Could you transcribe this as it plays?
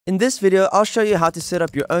In this video, I'll show you how to set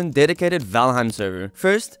up your own dedicated Valheim server.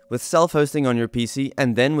 First, with self-hosting on your PC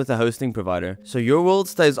and then with a hosting provider, so your world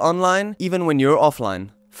stays online even when you're offline.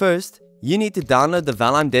 First, you need to download the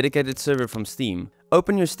Valheim dedicated server from Steam.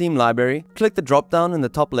 Open your Steam library, click the drop-down in the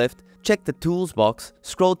top left, check the tools box,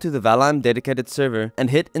 scroll to the Valheim dedicated server and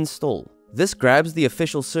hit install. This grabs the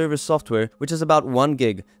official server software, which is about 1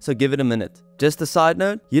 gig, so give it a minute. Just a side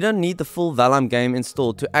note, you don't need the full Valheim game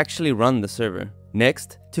installed to actually run the server.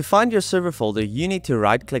 Next, to find your server folder, you need to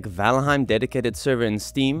right-click Valheim dedicated server in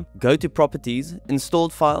Steam, go to Properties,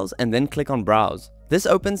 Installed Files, and then click on Browse. This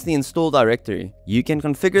opens the install directory. You can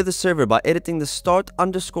configure the server by editing the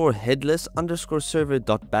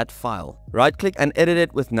start_headless_server.bat file. Right-click and edit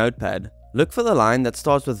it with Notepad. Look for the line that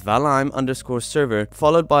starts with Valheim_server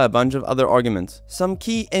followed by a bunch of other arguments. Some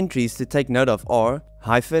key entries to take note of are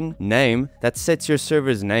 -name that sets your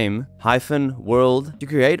server's name, -world to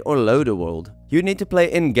create or load a world. You need to play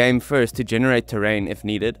in-game first to generate terrain if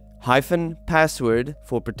needed, -password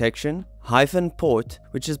for protection, -port,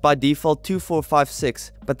 which is by default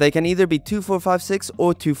 2456, but they can either be 2456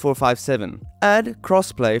 or 2457. Add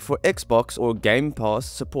Crossplay for Xbox or Game Pass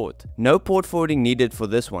support. No port forwarding needed for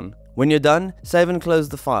this one. When you're done, save and close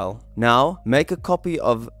the file. Now, make a copy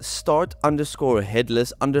of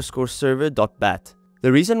start_headless_server.bat.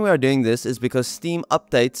 The reason we are doing this is because Steam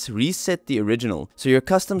updates reset the original, so your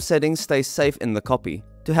custom settings stay safe in the copy.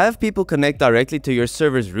 To have people connect directly to your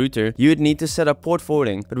server's router, you would need to set up port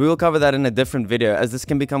forwarding, but we will cover that in a different video as this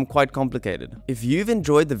can become quite complicated. If you've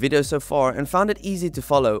enjoyed the video so far and found it easy to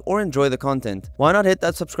follow or enjoy the content, why not hit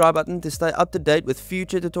that subscribe button to stay up to date with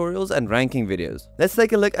future tutorials and ranking videos. Let's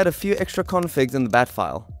take a look at a few extra configs in the bat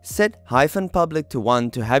file. Set -public to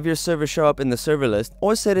 1 to have your server show up in the server list,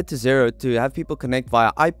 or set it to 0 to have people connect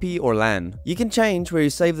via IP or LAN. You can change where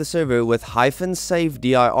you save the server with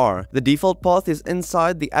 -savedir. The default path is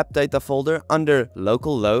inside the app data folder under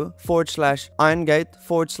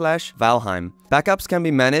locallo/irongate/Valheim. Backups can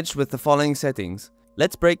be managed with the following settings.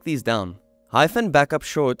 Let's break these down. -backup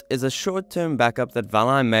short is a short-term backup that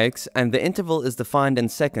Valheim makes, and the interval is defined in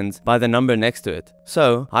seconds by the number next to it.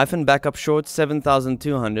 So, -backup short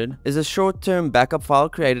 7200 is a short-term backup file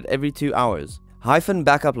created every 2 hours.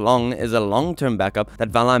 -backup long is a long-term backup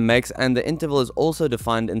that Valheim makes, and the interval is also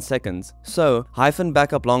defined in seconds. So,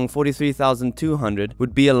 -backup long 43200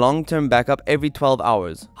 would be a long-term backup every 12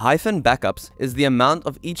 hours. -backups is the amount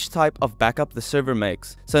of each type of backup the server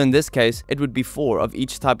makes. So in this case, it would be 4 of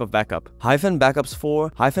each type of backup. -backups 4,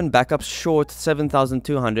 -backups short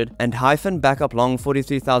 7200, and -backup long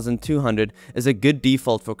 43200 is a good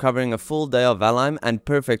default for covering a full day of Valheim and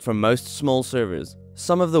perfect for most small servers.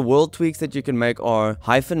 Some of the world tweaks that you can make are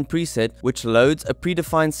 -preset, which loads a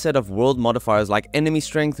predefined set of world modifiers like enemy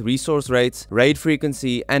strength, resource rates, raid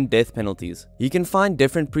frequency, and death penalties. You can find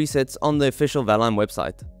different presets on the official Valheim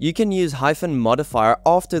website. You can use -modifier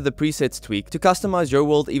after the presets tweak to customize your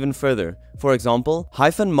world even further. For example,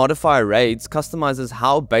 -modifier raids customizes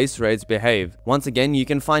how base raids behave. Once again, you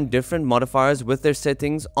can find different modifiers with their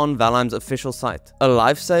settings on Valheim's official site. A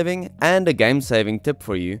life-saving and a game-saving tip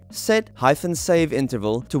for you: set -save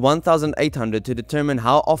interval to 1800 to determine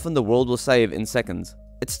how often the world will save in seconds.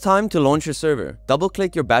 It's time to launch your server.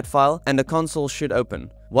 Double-click your bat file and a console should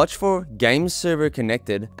open. Watch for Game Server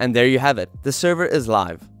Connected, and there you have it. The server is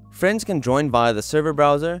live. Friends can join via the server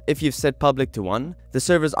browser if you've set public to 1, the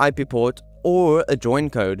server's IP port, or a join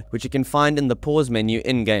code, which you can find in the pause menu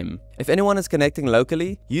in-game. If anyone is connecting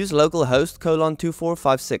locally, use localhost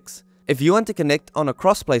 :2456. If you want to connect on a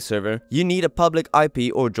crossplay server, you need a public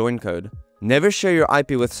IP or join code. Never share your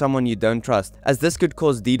IP with someone you don't trust, as this could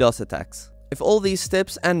cause DDoS attacks. If all these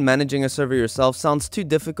steps and managing a server yourself sounds too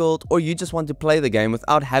difficult, or you just want to play the game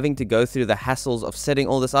without having to go through the hassles of setting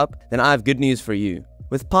all this up, then I have good news for you.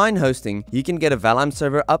 With Pine hosting, you can get a Valheim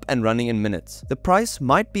server up and running in minutes. The price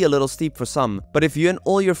might be a little steep for some, but if you and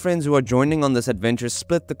all your friends who are joining on this adventure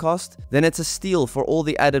split the cost, then it's a steal for all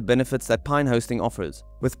the added benefits that Pine hosting offers.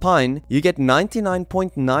 With Pine, you get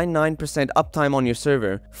 99.99% uptime on your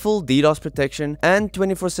server, full DDoS protection, and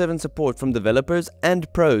 24/7 support from developers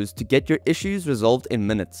and pros to get your issues resolved in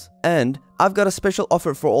minutes. And I've got a special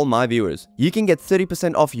offer for all my viewers. You can get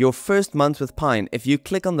 30% off your first month with Pine if you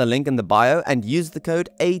click on the link in the bio and use the code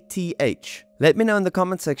ATH. Let me know in the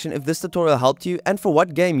comment section if this tutorial helped you and for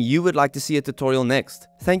what game you would like to see a tutorial next.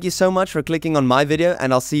 Thank you so much for clicking on my video,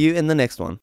 and I'll see you in the next one.